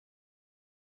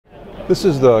This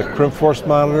is the Crimp force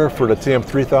monitor for the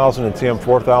TM3000 and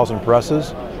TM4000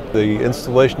 presses. The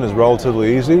installation is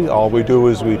relatively easy. All we do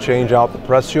is we change out the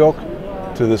press yoke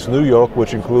to this new yoke,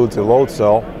 which includes a load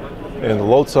cell. And the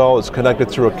load cell is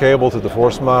connected through a cable to the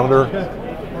force monitor.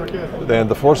 And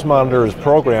the force monitor is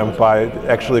programmed by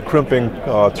actually crimping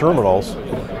terminals.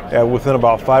 And within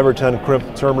about 5 or 10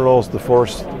 crimp terminals, the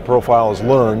force profile is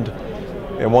learned.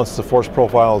 And once the force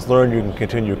profile is learned, you can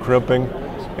continue crimping.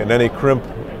 And any crimp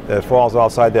that falls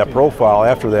outside that profile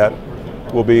after that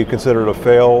will be considered a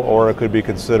fail, or it could be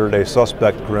considered a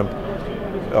suspect crimp.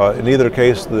 In either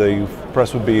case, the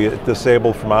press would be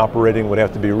disabled from operating, would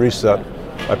have to be reset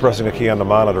by pressing a key on the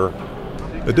monitor.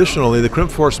 Additionally, the Crimp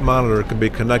force monitor can be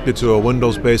connected to a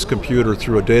Windows-based computer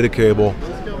through a data cable,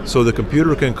 so the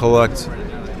computer can collect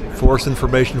force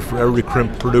information for every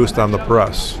crimp produced on the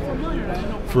press.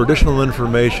 For additional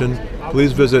information,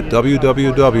 please visit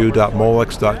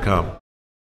www.molex.com.